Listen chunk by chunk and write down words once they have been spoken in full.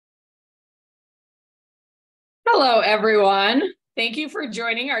Hello, everyone. Thank you for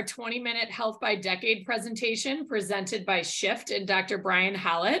joining our 20-minute Health by Decade presentation presented by Shift and Dr. Brian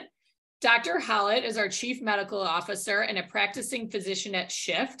Hollett. Dr. Hollett is our Chief Medical Officer and a practicing physician at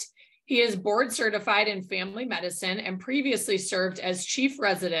Shift. He is board certified in family medicine and previously served as chief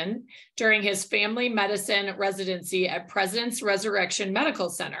resident during his family medicine residency at President's Resurrection Medical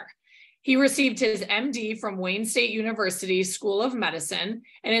Center. He received his MD from Wayne State University School of Medicine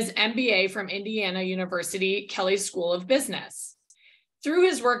and his MBA from Indiana University Kelley School of Business. Through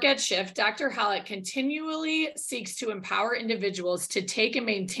his work at Shift, Dr. Hollett continually seeks to empower individuals to take and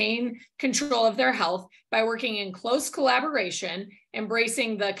maintain control of their health by working in close collaboration,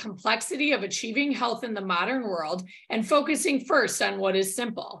 embracing the complexity of achieving health in the modern world, and focusing first on what is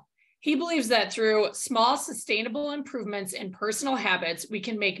simple. He believes that through small, sustainable improvements in personal habits, we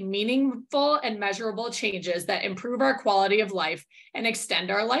can make meaningful and measurable changes that improve our quality of life and extend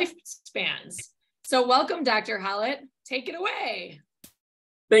our lifespans. So welcome, Dr. Hollett. Take it away.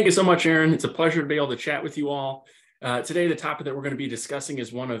 Thank you so much, Erin. It's a pleasure to be able to chat with you all. Today, the topic that we're going to be discussing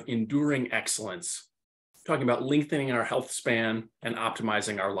is one of enduring excellence, talking about lengthening our health span and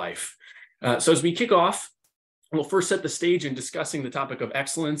optimizing our life. So as we kick off, we'll first set the stage in discussing the topic of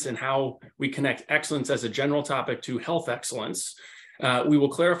excellence and how we connect excellence as a general topic to health excellence. We will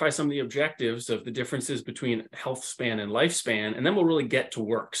clarify some of the objectives of the differences between health span and lifespan, and then we'll really get to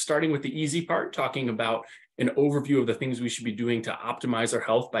work, starting with the easy part, talking about an overview of the things we should be doing to optimize our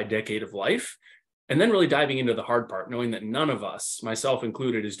health by decade of life, and then really diving into the hard part, knowing that none of us, myself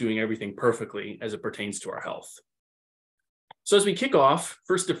included, is doing everything perfectly as it pertains to our health. So as we kick off,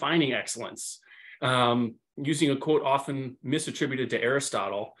 first defining excellence. Using a quote often misattributed to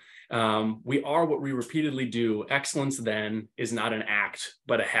Aristotle, we are what we repeatedly do. Excellence then is not an act,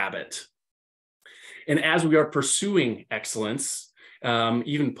 but a habit. And as we are pursuing excellence,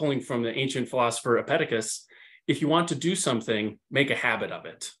 even pulling from the ancient philosopher Epictetus, if you want to do something, make a habit of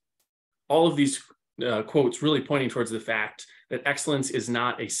it. All of these quotes really pointing towards the fact that excellence is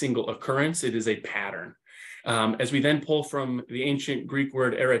not a single occurrence, it is a pattern. As we then pull from the ancient Greek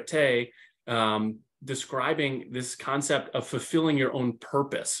word arete, describing this concept of fulfilling your own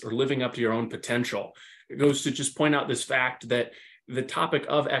purpose or living up to your own potential. It goes to just point out this fact that the topic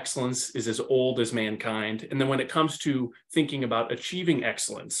of excellence is as old as mankind. And then when it comes to thinking about achieving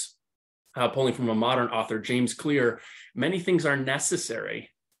excellence, pulling from a modern author, James Clear, many things are necessary,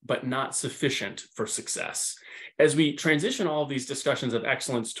 but not sufficient for success. As we transition all of these discussions of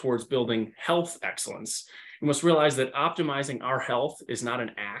excellence towards building health excellence, we must realize that optimizing our health is not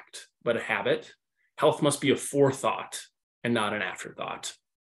an act, but a habit. Health must be a forethought and not an afterthought.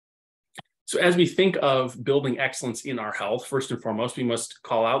 So as we think of building excellence in our health, first and foremost, we must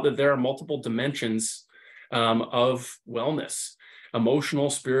call out that there are multiple dimensions of wellness: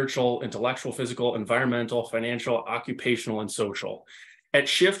 emotional, spiritual, intellectual, physical, environmental, financial, occupational, and social. At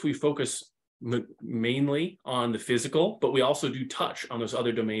Shift, we focus mainly on the physical, but we also do touch on those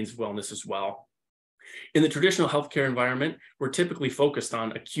other domains of wellness as well. In the traditional healthcare environment, we're typically focused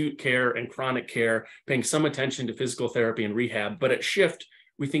on acute care and chronic care, paying some attention to physical therapy and rehab. But at Shift,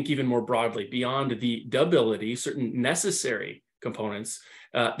 we think even more broadly, beyond the ability, certain necessary components,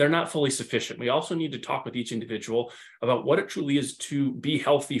 they're not fully sufficient. We also need to talk with each individual about what it truly is to be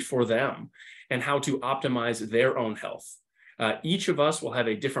healthy for them and how to optimize their own health. Each of us will have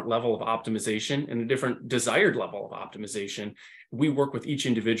a different level of optimization and a different desired level of optimization. We work with each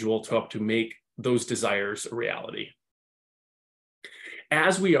individual to help to make those desires a reality.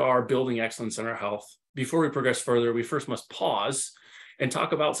 As we are building excellence in our health, before we progress further, we first must pause and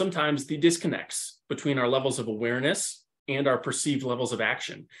talk about sometimes the disconnects between our levels of awareness and our perceived levels of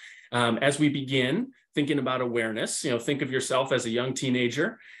action. As we begin thinking about awareness, think of yourself as a young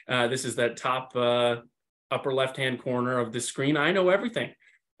teenager. This is that top upper left-hand corner of the screen. I know everything.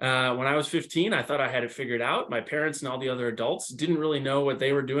 When I was 15, I thought I had it figured out. My parents and all the other adults didn't really know what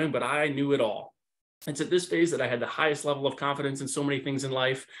they were doing, but I knew it all. It's at this phase that I had the highest level of confidence in so many things in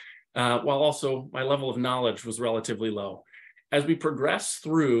life, while also my level of knowledge was relatively low. As we progress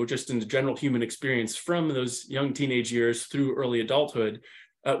through just in the general human experience from those young teenage years through early adulthood,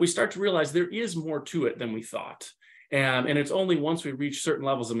 we start to realize there is more to it than we thought. And it's only once we reach certain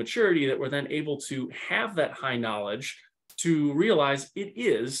levels of maturity that we're then able to have that high knowledge to realize it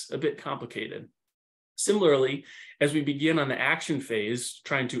is a bit complicated. Similarly, as we begin on the action phase,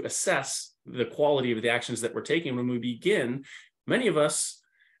 trying to assess the quality of the actions that we're taking, when we begin, many of us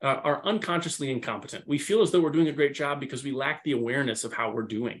are unconsciously incompetent. We feel as though we're doing a great job because we lack the awareness of how we're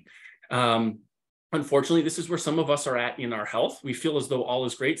doing. Unfortunately, this is where some of us are at in our health. We feel as though all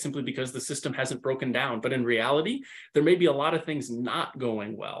is great simply because the system hasn't broken down. But in reality, there may be a lot of things not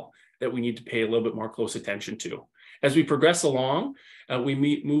going well that we need to pay a little bit more close attention to. As we progress along,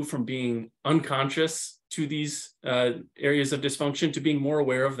 we move from being unconscious to these areas of dysfunction to being more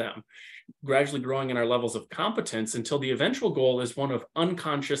aware of them, gradually growing in our levels of competence until the eventual goal is one of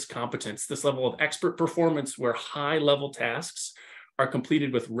unconscious competence, this level of expert performance where high-level tasks are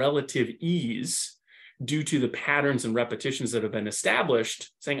completed with relative ease due to the patterns and repetitions that have been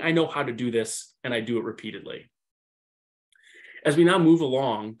established, saying, I know how to do this, and I do it repeatedly. As we now move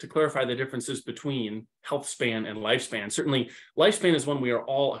along to clarify the differences between health span and lifespan, certainly lifespan is one we are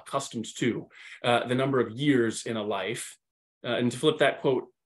all accustomed to, the number of years in a life. And to flip that quote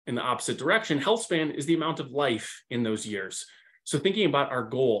in the opposite direction, health span is the amount of life in those years. So thinking about our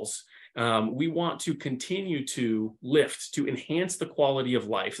goals, we want to continue to lift, to enhance the quality of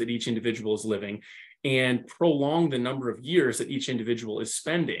life that each individual is living and prolong the number of years that each individual is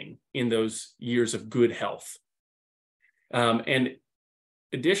spending in those years of good health. And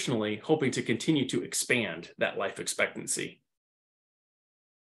additionally, hoping to continue to expand that life expectancy.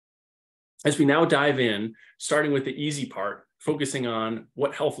 As we now dive in, starting with the easy part, focusing on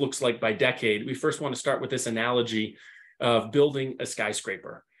what health looks like by decade, we first want to start with this analogy of building a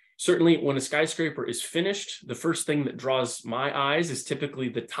skyscraper. Certainly, when a skyscraper is finished, the first thing that draws my eyes is typically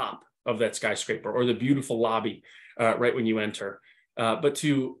the top of that skyscraper or the beautiful lobby right when you enter. But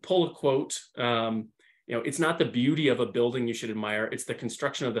to pull a quote, it's not the beauty of a building you should admire, it's the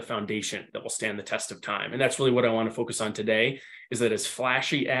construction of the foundation that will stand the test of time. And that's really what I want to focus on today, is that as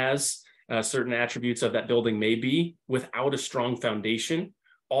flashy as certain attributes of that building may be, without a strong foundation,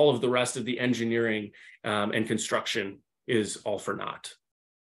 all of the rest of the engineering and construction is all for naught.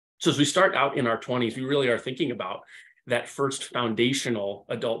 So as we start out in our 20s, we really are thinking about that first foundational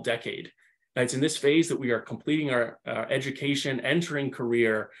adult decade. It's in this phase that we are completing our education, entering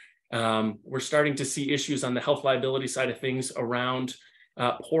career. We're starting to see issues on the health liability side of things around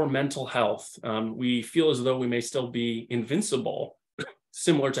poor mental health. We feel as though we may still be invincible,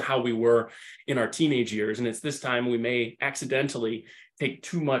 similar to how we were in our teenage years. And it's this time we may accidentally take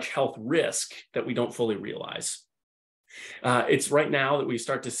too much health risk that we don't fully realize. It's right now that we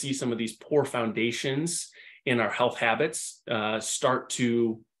start to see some of these poor foundations in our health habits start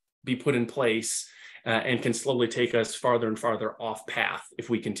to be put in place and can slowly take us farther and farther off path if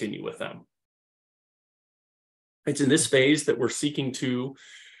we continue with them. It's in this phase that we're seeking to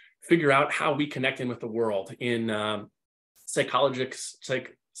figure out how we connect in with the world. In psychologist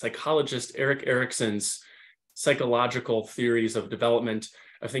Erik Erikson's psychological theories of development,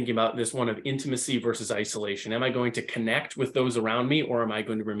 of thinking about this one of intimacy versus isolation. Am I going to connect with those around me, or am I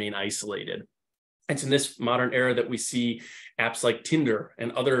going to remain isolated? It's in this modern era that we see apps like Tinder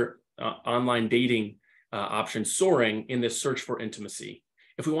and other online dating options soaring in this search for intimacy.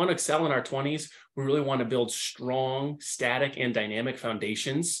 If we want to excel in our 20s, we really want to build strong, static, and dynamic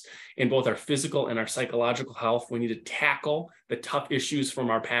foundations in both our physical and our psychological health. We need to tackle the tough issues from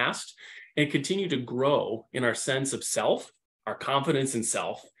our past and continue to grow in our sense of self, our confidence in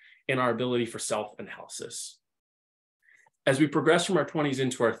self, and our ability for self-analysis. As we progress from our 20s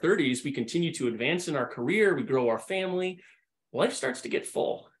into our 30s, we continue to advance in our career, we grow our family, life starts to get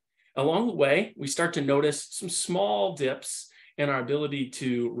full. Along the way, we start to notice some small dips in our ability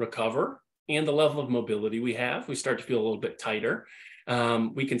to recover and the level of mobility we have. We start to feel a little bit tighter.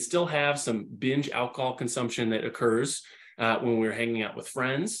 We can still have some binge alcohol consumption that occurs when we're hanging out with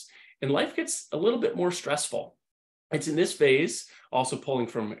friends, and life gets a little bit more stressful. It's in this phase, also pulling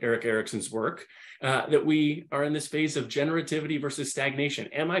from Erik Erikson's work, that we are in this phase of generativity versus stagnation.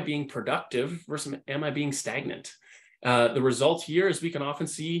 Am I being productive versus am I being stagnant? The result here is we can often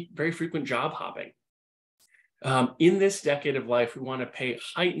see very frequent job hopping. In this decade of life, we want to pay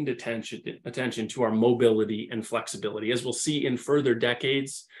heightened attention to our mobility and flexibility. As we'll see in further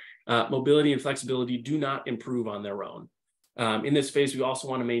decades, mobility and flexibility do not improve on their own. In this phase, we also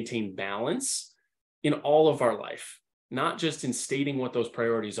want to maintain balance in all of our life, not just in stating what those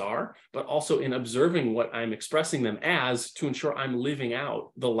priorities are, but also in observing what I'm expressing them as to ensure I'm living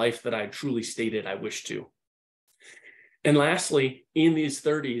out the life that I truly stated I wish to. And lastly, in these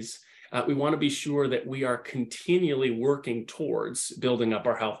 30s, we want to be sure that we are continually working towards building up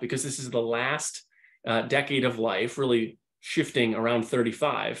our health, because this is the last decade of life, really shifting around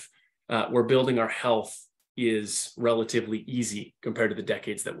 35, where building our health is relatively easy compared to the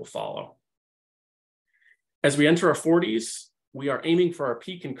decades that will follow. As we enter our 40s, we are aiming for our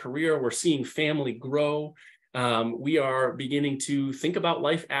peak in career. We're seeing family grow. We are beginning to think about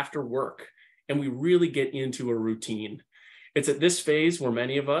life after work, and we really get into a routine. It's at this phase where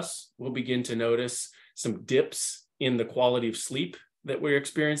many of us will begin to notice some dips in the quality of sleep that we're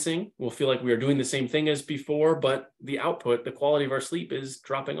experiencing. We'll feel like we are doing the same thing as before, but the output, the quality of our sleep is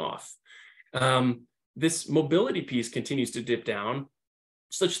dropping off. This mobility piece continues to dip down,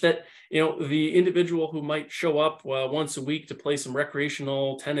 such that, the individual who might show up once a week to play some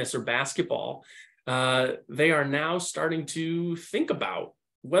recreational tennis or basketball, they are now starting to think about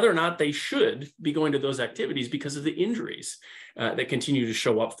whether or not they should be going to those activities because of the injuries that continue to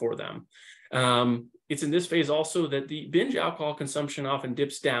show up for them. It's in this phase also that the binge alcohol consumption often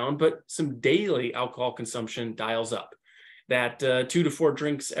dips down, but some daily alcohol consumption dials up. That 2 to 4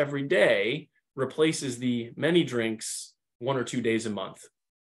 drinks every day replaces the many drinks 1 or 2 days a month.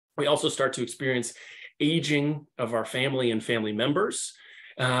 We also start to experience aging of our family and family members.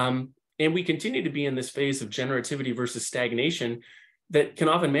 And we continue to be in this phase of generativity versus stagnation that can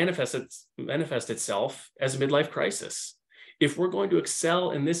often manifest itself as a midlife crisis. If we're going to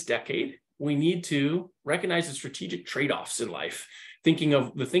excel in this decade, we need to recognize the strategic trade-offs in life, thinking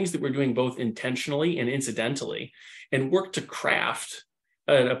of the things that we're doing both intentionally and incidentally, and work to craft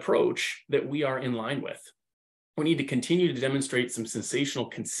an approach that we are in line with. We need to continue to demonstrate some sensational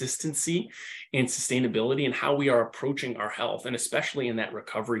consistency and sustainability in how we are approaching our health, and especially in that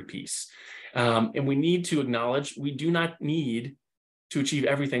recovery piece. And we need to acknowledge we do not need to achieve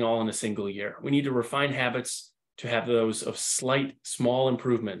everything all in a single year. We need to refine habits to have those of slight, small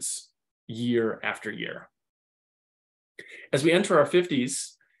improvements year after year. As we enter our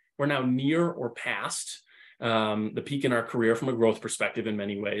 50s, we're now near or past the peak in our career from a growth perspective in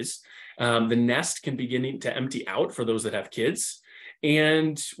many ways. The nest can begin to empty out for those that have kids.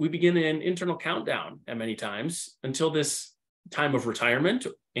 And we begin an internal countdown at many times until this time of retirement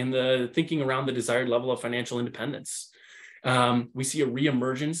and the thinking around the desired level of financial independence. We see a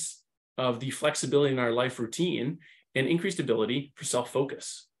reemergence of the flexibility in our life routine and increased ability for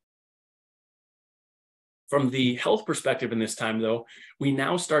self-focus. From the health perspective in this time, though, we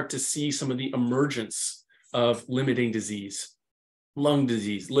now start to see some of the emergence of limiting disease, lung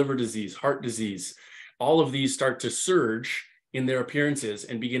disease, liver disease, heart disease. All of these start to surge in their appearances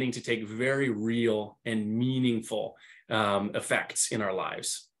and beginning to take very real and meaningful effects in our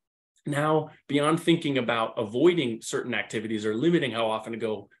lives. Now, beyond thinking about avoiding certain activities or limiting how often to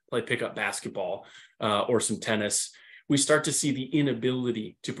go play pickup basketball or some tennis, we start to see the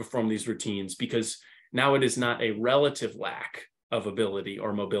inability to perform these routines, because now it is not a relative lack of ability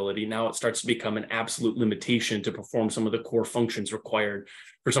or mobility. Now it starts to become an absolute limitation to perform some of the core functions required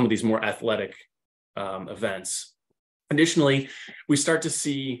for some of these more athletic events. Additionally, we start to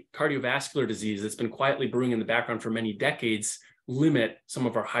see cardiovascular disease that's been quietly brewing in the background for many decades limit some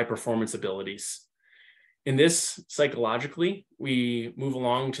of our high performance abilities. In this, psychologically, we move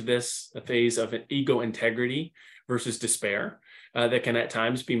along to this phase of an ego integrity versus despair that can at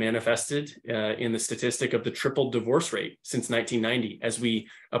times be manifested in the statistic of the triple divorce rate since 1990, as we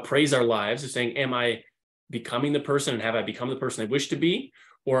appraise our lives of saying, am I becoming the person, and have I become the person I wish to be,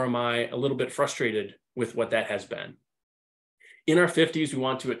 or am I a little bit frustrated with what that has been? In our 50s, we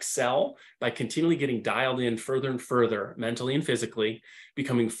want to excel by continually getting dialed in further and further, mentally and physically,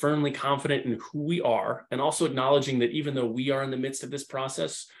 becoming firmly confident in who we are, and also acknowledging that even though we are in the midst of this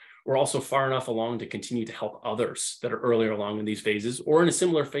process, we're also far enough along to continue to help others that are earlier along in these phases or in a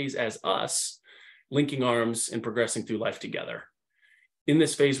similar phase as us, linking arms and progressing through life together. In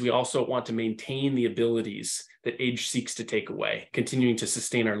this phase, we also want to maintain the abilities that age seeks to take away, continuing to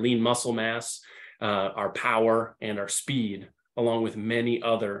sustain our lean muscle mass, our power, and our speed, along with many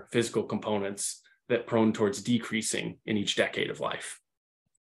other physical components that prone towards decreasing in each decade of life.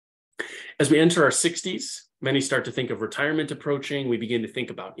 As we enter our 60s, many start to think of retirement approaching. We begin to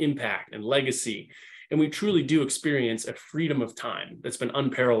think about impact and legacy, and we truly do experience a freedom of time that's been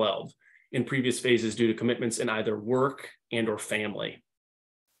unparalleled in previous phases due to commitments in either work and or family.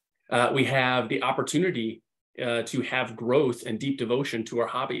 We have the opportunity to have growth and deep devotion to our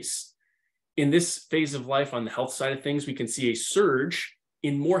hobbies. In this phase of life, on the health side of things, we can see a surge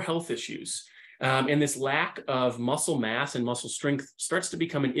in more health issues. And this lack of muscle mass and muscle strength starts to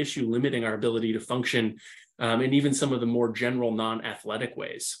become an issue, limiting our ability to function in even some of the more general non-athletic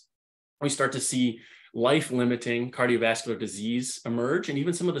ways. We start to see life-limiting cardiovascular disease emerge, and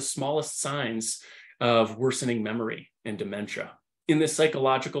even some of the smallest signs of worsening memory and dementia. In this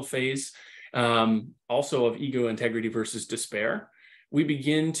psychological phase, also of ego integrity versus despair, we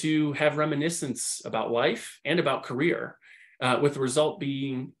begin to have reminiscence about life and about career, with the result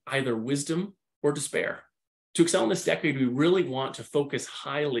being either wisdom or despair. To excel in this decade, we really want to focus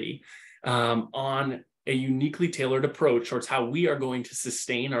highly on a uniquely tailored approach towards how we are going to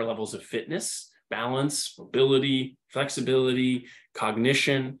sustain our levels of fitness balance, mobility, flexibility,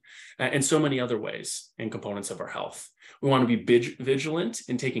 cognition, and so many other ways and components of our health. We want to be vigilant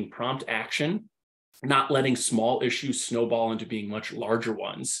in taking prompt action, not letting small issues snowball into being much larger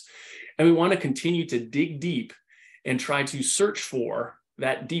ones. And we want to continue to dig deep and try to search for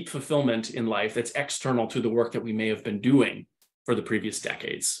that deep fulfillment in life that's external to the work that we may have been doing for the previous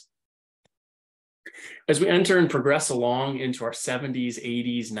decades. As we enter and progress along into our 70s,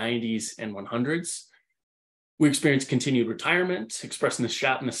 80s, 90s, and 100s, we experience continued retirement, expressing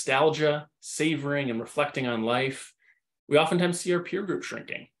nostalgia, savoring and reflecting on life. We oftentimes see our peer group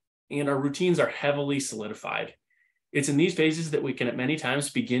shrinking, and our routines are heavily solidified. It's in these phases that we can at many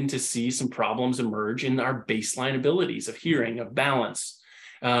times begin to see some problems emerge in our baseline abilities of hearing, of balance,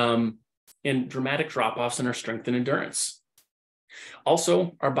 and dramatic drop-offs in our strength and endurance.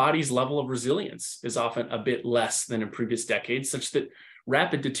 Also, our body's level of resilience is often a bit less than in previous decades, such that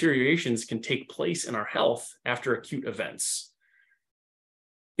rapid deteriorations can take place in our health after acute events.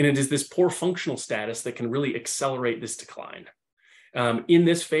 And it is this poor functional status that can really accelerate this decline. In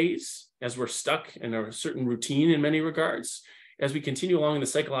this phase, as we're stuck in a certain routine in many regards, as we continue along in the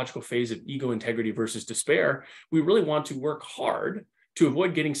psychological phase of ego integrity versus despair, we really want to work hard to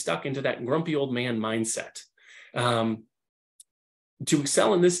avoid getting stuck into that grumpy old man mindset. To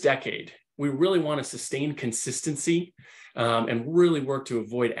excel in this decade, we really want to sustain consistency and really work to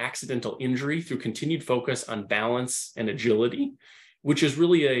avoid accidental injury through continued focus on balance and agility, which is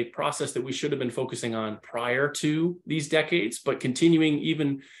really a process that we should have been focusing on prior to these decades, but continuing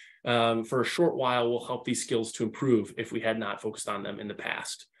even for a short while will help these skills to improve if we had not focused on them in the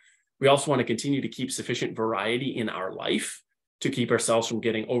past. We also want to continue to keep sufficient variety in our life to keep ourselves from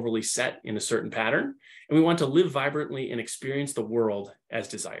getting overly set in a certain pattern. And we want to live vibrantly and experience the world as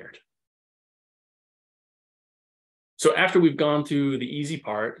desired. So after we've gone through the easy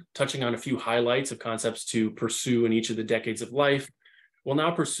part, touching on a few highlights of concepts to pursue in each of the decades of life, we'll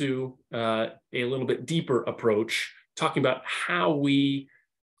now pursue a little bit deeper approach, talking about how we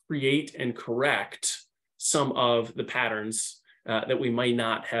create and correct some of the patterns that we might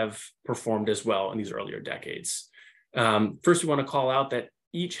not have performed as well in these earlier decades. First, we want to call out that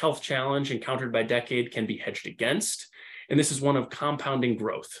each health challenge encountered by decade can be hedged against, and this is one of compounding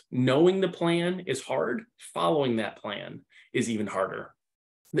growth. Knowing the plan is hard, following that plan is even harder.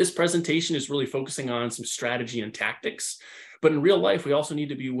 This presentation is really focusing on some strategy and tactics, but in real life, we also need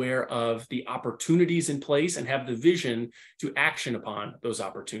to be aware of the opportunities in place and have the vision to action upon those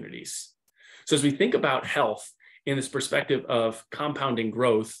opportunities. So as we think about health in this perspective of compounding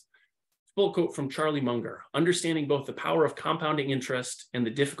growth, full quote from Charlie Munger: understanding both the power of compounding interest and the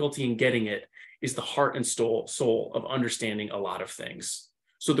difficulty in getting it is the heart and soul of understanding a lot of things.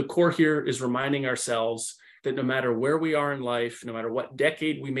 So the core here is reminding ourselves that no matter where we are in life, no matter what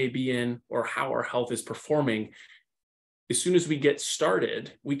decade we may be in or how our health is performing, as soon as we get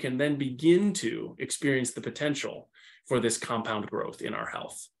started, we can then begin to experience the potential for this compound growth in our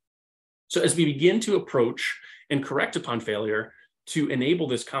health. So as we begin to approach and correct upon failure, to enable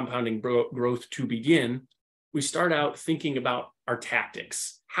this compounding growth to begin, we start out thinking about our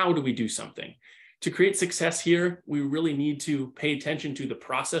tactics. How do we do something? To create success here, we really need to pay attention to the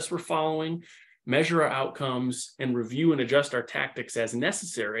process we're following, measure our outcomes, and review and adjust our tactics as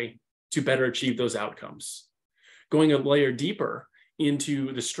necessary to better achieve those outcomes. Going a layer deeper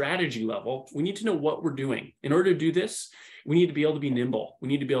into the strategy level, we need to know what we're doing. In order to do this, we need to be able to be nimble. We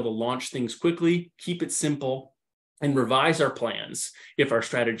need to be able to launch things quickly, keep it simple, and revise our plans if our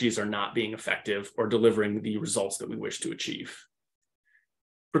strategies are not being effective or delivering the results that we wish to achieve.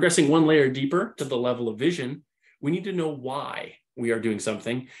 Progressing one layer deeper to the level of vision, we need to know why we are doing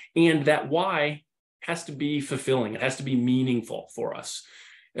something, and that why has to be fulfilling. It has to be meaningful for us.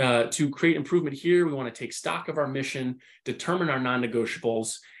 To create improvement here, we want to take stock of our mission, determine our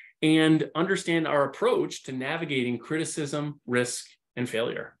non-negotiables, and understand our approach to navigating criticism, risk, and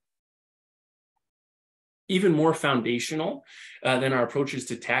failure. Even more foundational than our approaches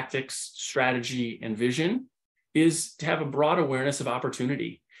to tactics, strategy, and vision is to have a broad awareness of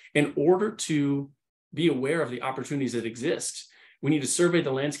opportunity. In order to be aware of the opportunities that exist, we need to survey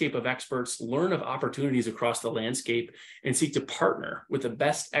the landscape of experts, learn of opportunities across the landscape, and seek to partner with the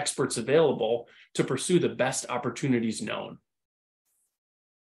best experts available to pursue the best opportunities known.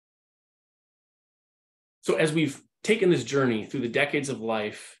 So as we've taken this journey through the decades of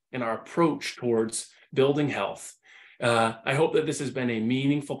life and our approach towards building health, I hope that this has been a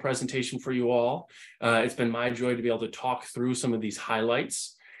meaningful presentation for you all. It's been my joy to be able to talk through some of these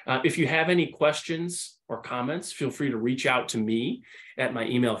highlights. If you have any questions or comments, feel free to reach out to me at my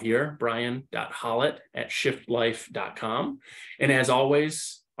email here, brian.hollett@shiftlife.com. And as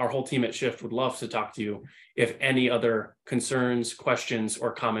always, our whole team at Shift would love to talk to you if any other concerns, questions,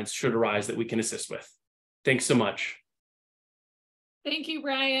 or comments should arise that we can assist with. Thanks so much. Thank you,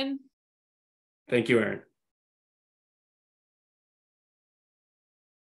 Brian. Thank you, Erin.